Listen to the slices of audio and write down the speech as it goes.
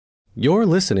You're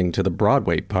listening to the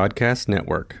Broadway Podcast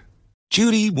Network.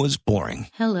 Judy was boring.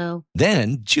 Hello.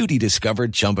 Then Judy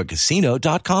discovered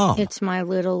ChumbaCasino.com. It's my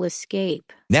little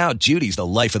escape. Now Judy's the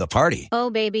life of the party. Oh,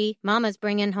 baby, mama's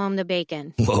bringing home the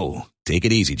bacon. Whoa, take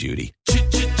it easy, Judy.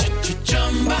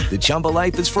 The Chumba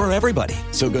life is for everybody.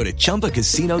 So go to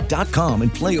ChumbaCasino.com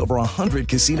and play over 100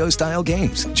 casino-style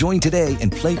games. Join today and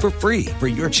play for free for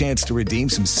your chance to redeem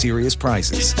some serious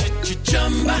prizes.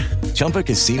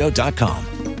 ChumbaCasino.com.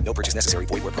 No purchase necessary.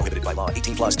 Void where prohibited by law.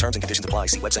 18 plus terms and conditions apply.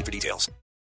 See website for details.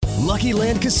 Lucky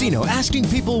Land Casino, asking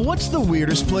people, what's the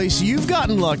weirdest place you've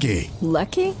gotten lucky?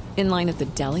 Lucky? In line at the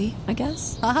deli, I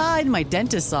guess? Aha, in my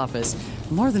dentist's office.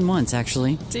 More than once,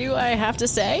 actually. Do I have to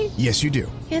say? Yes, you do.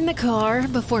 In the car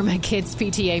before my kids'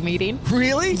 PTA meeting.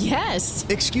 Really? Yes.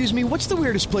 Excuse me, what's the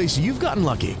weirdest place you've gotten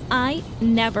lucky? I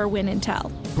never win and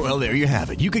tell. Well, there you have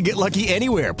it. You can get lucky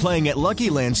anywhere, playing at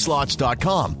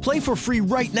LuckyLandSlots.com. Play for free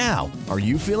right now. Are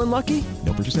you feeling lucky?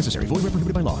 No purchase necessary. Void where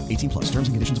prohibited by law. 18 plus. Terms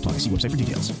and conditions apply. See website for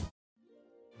details.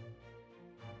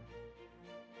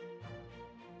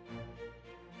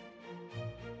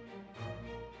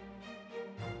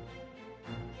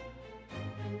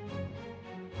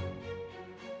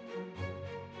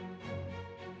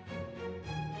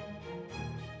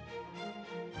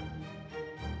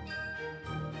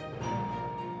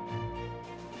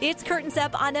 It's Curtains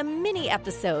Up on a mini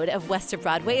episode of West of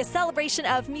Broadway, a celebration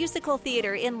of musical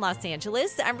theater in Los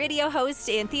Angeles. I'm radio host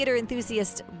and theater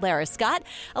enthusiast Lara Scott,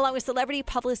 along with celebrity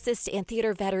publicist and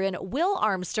theater veteran Will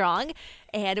Armstrong.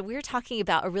 And we're talking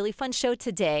about a really fun show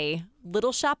today,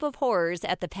 Little Shop of Horrors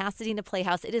at the Pasadena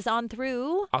Playhouse. It is on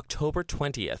through October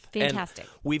 20th. Fantastic.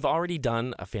 And we've already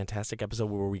done a fantastic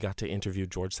episode where we got to interview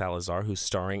George Salazar, who's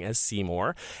starring as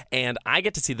Seymour. And I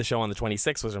get to see the show on the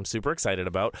 26th, which I'm super excited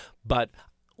about. But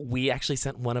we actually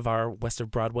sent one of our West of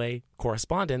Broadway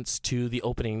correspondents to the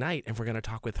opening night, and we're going to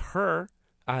talk with her,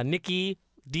 Nikki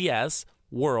Diaz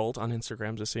World on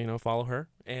Instagram, just so you know, follow her.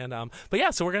 And but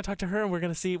yeah, so we're going to talk to her, and we're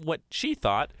going to see what she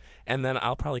thought, and then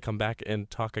I'll probably come back and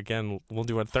talk again. We'll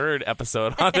do a third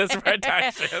episode on this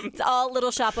production. It's all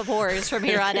Little Shop of Horrors from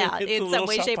here on out in some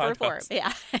way, shape, or form.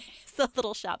 Yeah, it's the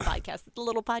Little Shop podcast. It's the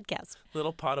little podcast.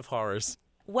 Little pot of horrors.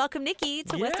 Welcome, Nikki,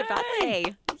 to West of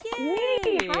Broadway.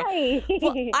 Yay! Hi.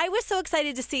 Well, I was so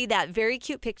excited to see that very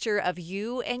cute picture of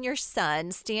you and your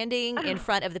son standing in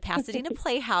front of the Pasadena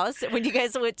Playhouse when you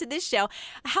guys went to this show.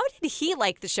 How did he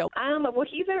like the show? Well,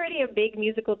 he's already a big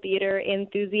musical theater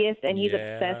enthusiast, and he's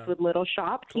obsessed with Little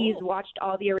Shop. Cool. He's watched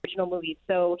all the original movies,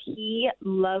 so he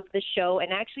loved the show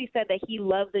and actually said that he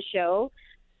loved the show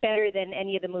better than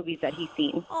any of the movies that he's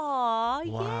seen. Aw,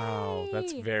 wow, yay.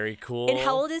 That's very cool. And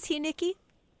how old is he, Nikki?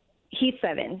 He's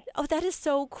 7. Oh, that is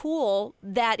so cool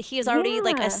that he is already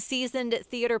like a seasoned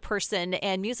theater person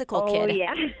and musical kid. Oh,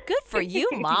 yeah. Good for you,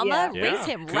 Mama. Yeah. Raise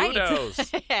him right.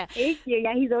 Thank you.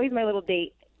 Yeah, he's always my little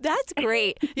date. That's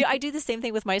great. Yeah, I do the same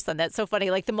thing with my son. That's so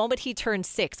funny. Like the moment he turns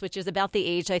 6, which is about the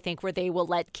age I think where they will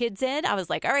let kids in, I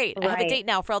was like, all right, I have a date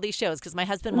now for all these shows because my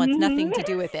husband wants nothing to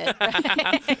do with it.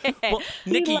 Well,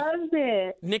 Nikki, he loves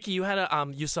it. Nikki, you had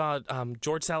you saw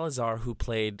George Salazar, who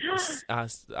played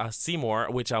Seymour,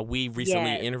 which we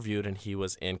recently interviewed, and he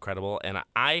was incredible. And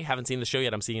I haven't seen the show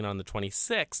yet. I'm seeing it on the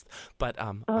 26th, but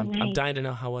I'm dying to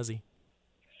know, how was he?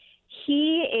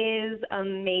 He is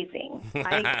amazing.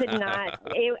 I could not.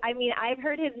 I've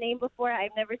heard his name before.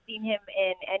 I've never seen him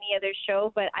in any other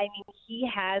show, but I mean, he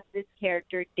has this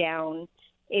character down.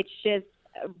 It's just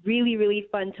really, really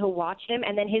fun to watch him.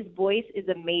 And then his voice is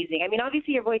amazing. I mean,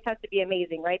 obviously your voice has to be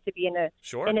amazing, right, to be in a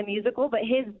musical, but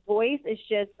his voice is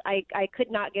just, I could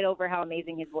not get over how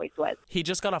amazing his voice was. He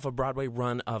just got off a Broadway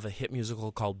run of a hit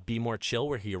musical called Be More Chill,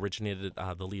 where he originated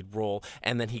the lead role,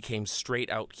 and then he came straight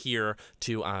out here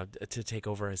to take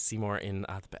over as Seymour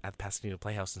at the Pasadena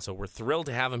Playhouse. And so we're thrilled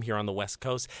to have him here on the West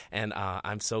Coast, and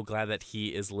I'm so glad that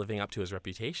he is living up to his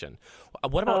reputation.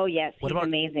 He's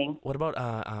amazing. What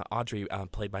about Audrey,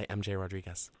 played by MJ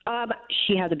Rodriguez?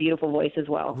 She has a beautiful voice as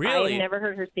well. Really? I've never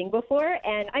heard her sing before,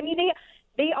 and I mean,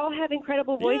 they all have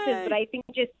incredible voices, but I think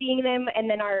just seeing them, and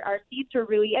then our seats are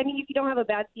really, I mean, you don't have a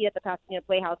bad seat at the Pasadena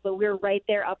Playhouse, but we're right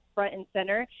there up front and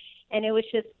center, and it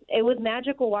was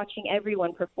magical watching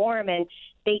everyone perform, and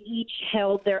they each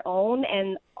held their own,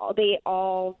 and they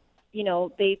all,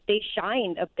 they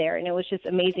shined up there, and it was just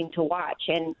amazing to watch,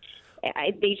 and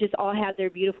they just all have their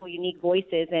beautiful, unique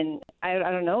voices, and I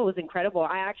don't know, it was incredible.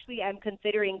 I actually am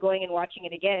considering going and watching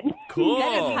it again. Cool.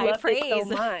 That is high praise. So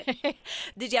much.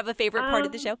 Did you have a favorite part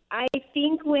of the show? I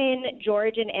think when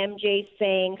George and MJ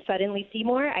sang Suddenly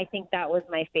Seymour, I think that was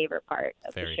my favorite part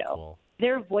of the show. Cool.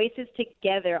 Their voices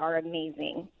together are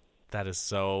amazing. That is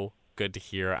so good to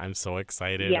hear. I'm so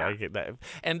excited. Yeah. I get that.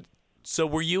 And So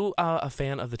were you a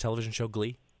fan of the television show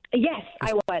Glee? Yes,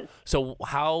 I was. So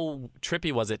how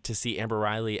trippy was it to see Amber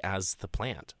Riley as the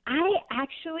plant? I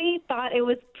actually thought it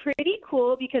was pretty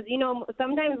cool because,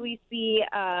 sometimes we see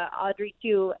Audrey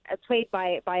too played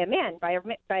by a man, by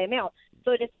a male.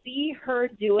 So to see her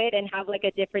do it and have like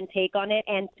a different take on it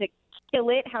and to kill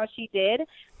it how she did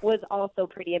was also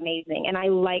pretty amazing. And I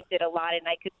liked it a lot, and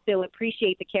I could still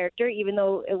appreciate the character even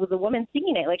though it was a woman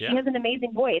singing it. Like, she has an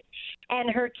amazing voice. And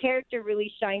her character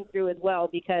really shined through as well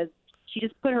because she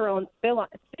just put her own spin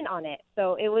on it.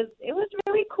 So it was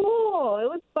really cool. It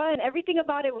was fun. Everything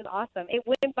about it was awesome. It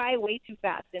went by way too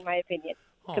fast, in my opinion,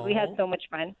 because we had so much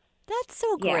fun. That's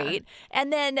so great. Yeah.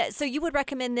 And then, so you would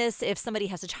recommend this if somebody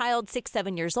has a child,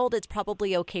 6-7 years old, it's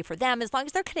probably okay for them as long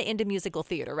as they're kind of into musical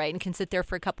theater, right? And can sit there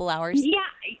for a couple hours? Yeah.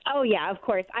 Oh, yeah, of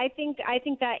course. I think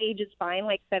that age is fine,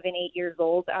 like 7-8 years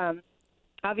old.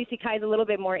 Obviously, Kai's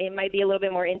might be a little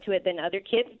bit more into it than other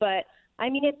kids, but I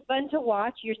mean, it's fun to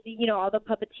watch. You're seeing, all the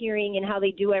puppeteering and how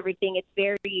they do everything.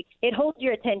 It holds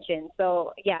your attention.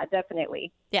 So, yeah,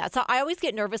 definitely. Yeah, so I always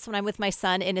get nervous when I'm with my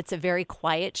son and it's a very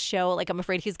quiet show. Like, I'm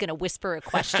afraid he's going to whisper a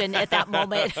question at that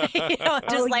moment.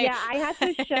 Yeah, I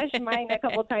had to shush mine a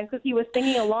couple times because he was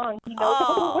singing along. He knows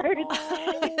all the words.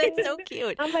 It's so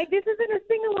cute. I'm like, this isn't a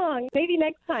sing-along. Maybe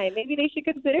next time. Maybe they should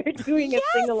consider doing a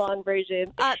sing-along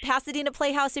version. Pasadena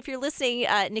Playhouse, if you're listening,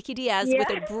 Nikki Diaz with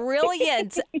a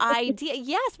brilliant idea.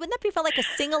 Yes, wouldn't that be fun, like a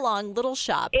sing-along little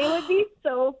shop? It would be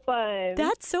so fun.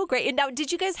 That's so great. And now,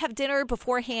 did you guys have dinner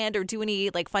beforehand or do any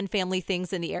fun family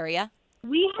things in the area?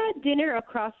 We had dinner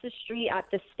across the street at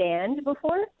the Stand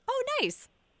before. Oh, nice.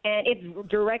 And it's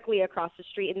directly across the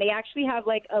street. And they actually have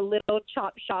like a little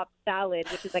chop shop salad,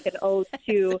 which is like an ode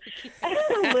to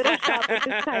Little Shop, which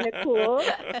is kind of cool.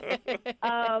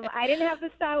 I didn't have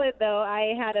the salad, though.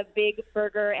 I had a big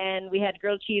burger, and we had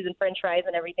grilled cheese and french fries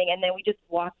and everything. And then we just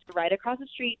walked right across the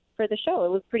street for the show. It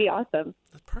was pretty awesome.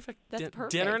 That's perfect. That's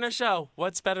perfect. Dinner and a show.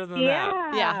 What's better than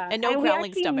that? Yeah, and no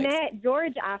growling stomachs. We actually met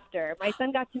George after. My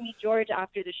son got to meet George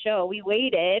after the show. We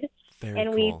waited.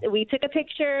 We took a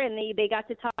picture, and they got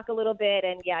to talk a little bit,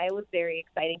 and it was very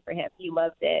exciting for him. He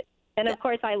loved it. And of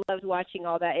course, I loved watching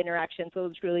all that interaction, so it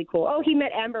was really cool. Oh, he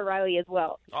met Amber Riley as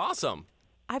well. Awesome.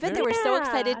 I bet they were so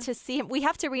excited to see him. We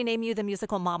have to rename you the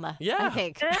musical Mama. Yeah. I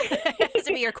think. It has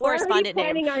to be your correspondent name.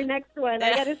 We're planning our next one.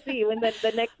 I got to see when the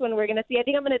next one we're going to see. I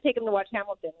think I'm going to take him to watch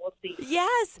Hamilton. We'll see.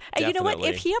 Yes. And you know what?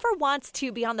 Definitely. If he ever wants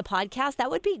to be on the podcast, that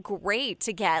would be great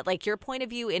to get your point of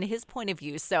view and his point of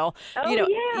view. So,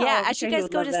 as you guys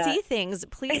go to see things,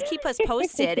 please keep us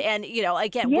posted. And,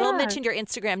 again, we'll mention your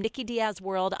Instagram, Nikki Diaz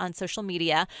World, on social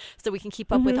media so we can keep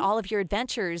up with all of your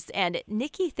adventures. And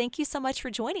Nikki, thank you so much for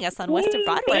joining us on West of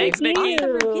Broadway. Thanks, Nikki.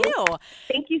 Awesome review.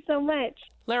 Thank you so much.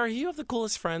 Lara, you have the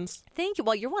coolest friends. Thank you.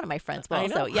 Well, you're one of my friends, I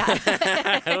also. know.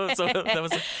 Yeah. So that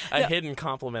was a hidden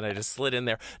compliment I just slid in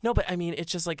there. No, but I mean,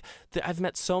 it's just like I've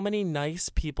met so many nice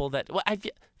people that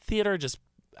theater just,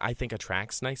 I think,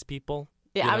 attracts nice people.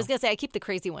 Yeah, I was going to say, I keep the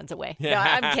crazy ones away. No,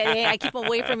 I'm kidding. I keep them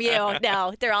away from you.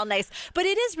 No, they're all nice. But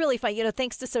it is really fun.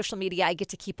 Thanks to social media, I get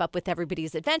to keep up with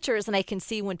everybody's adventures, and I can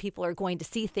see when people are going to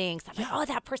see things. I'm like,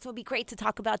 that person would be great to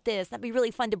talk about this. That'd be really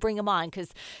fun to bring them on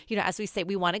because, as we say,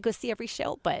 we want to go see every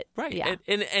show. But right. Yeah.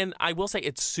 And I will say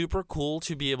it's super cool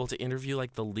to be able to interview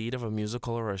like the lead of a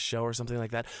musical or a show or something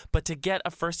like that. But to get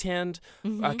a firsthand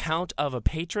account of a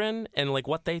patron and like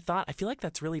what they thought, I feel like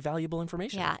that's really valuable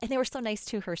information. Yeah, and they were so nice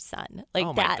to her son.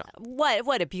 Oh my God.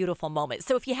 What a beautiful moment.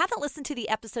 So if you haven't listened to the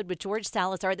episode with George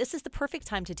Salazar, this is the perfect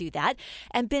time to do that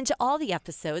and binge all the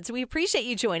episodes. We appreciate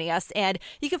you joining us. And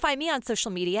you can find me on social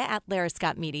media at Lara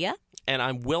Scott Media. And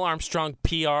I'm Will Armstrong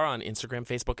PR on Instagram,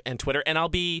 Facebook, and Twitter. And I'll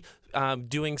be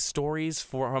doing stories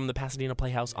from the Pasadena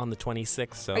Playhouse on the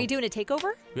 26th. So. Are you doing a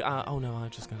takeover? Oh no, I'm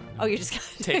just gonna. Oh, you're just gonna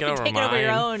take it over take over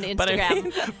your own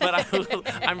Instagram.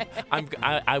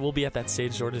 I will be at that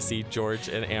stage door to see George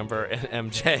and Amber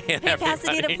and MJ and everybody.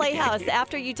 Pasadena Playhouse.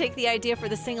 After you take the idea for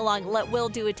the sing along, let Will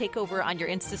do a takeover on your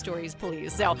Insta stories,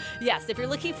 please. So yes, if you're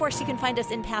looking for us, you can find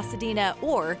us in Pasadena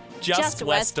or just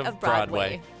west of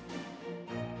Broadway.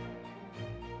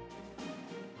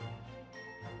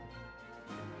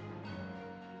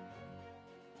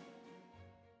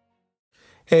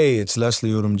 Hey, it's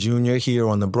Leslie Odom Jr. here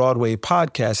on the Broadway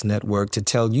Podcast Network to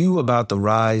tell you about the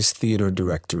Rise Theater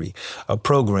Directory, a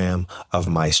program of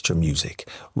Maestra Music.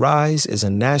 Rise is a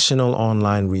national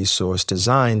online resource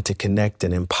designed to connect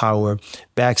and empower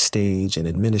backstage and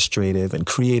administrative and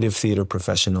creative theater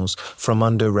professionals from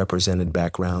underrepresented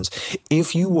backgrounds.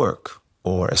 If you work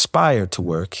or aspire to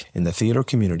work in the theater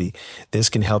community, this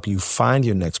can help you find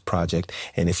your next project.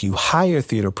 And if you hire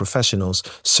theater professionals,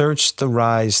 search the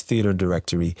Rise Theater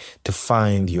Directory to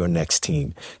find your next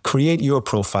team. Create your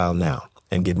profile now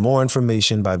and get more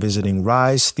information by visiting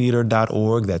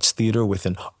risetheater.org. That's theater with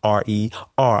an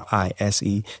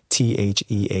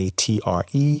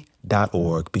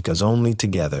RERISETHEATRE.org, because only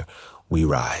together we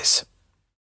rise.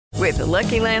 With the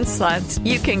Lucky Land Slots,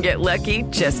 you can get lucky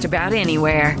just about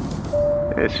anywhere.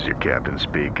 This is your captain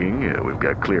speaking. We've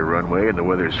got clear runway and the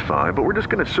weather's fine, but we're just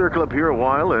going to circle up here a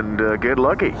while and get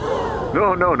lucky.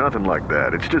 No, nothing like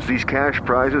that. It's just these cash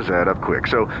prizes add up quick.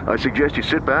 So I suggest you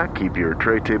sit back, keep your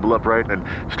tray table upright, and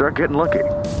start getting lucky.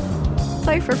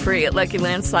 Play for free at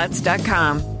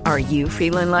LuckyLandSlots.com. Are you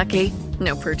feeling lucky?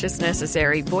 No purchase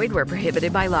necessary. Void where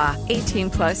prohibited by law.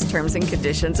 18+ terms and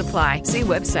conditions apply. See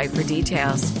website for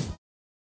details.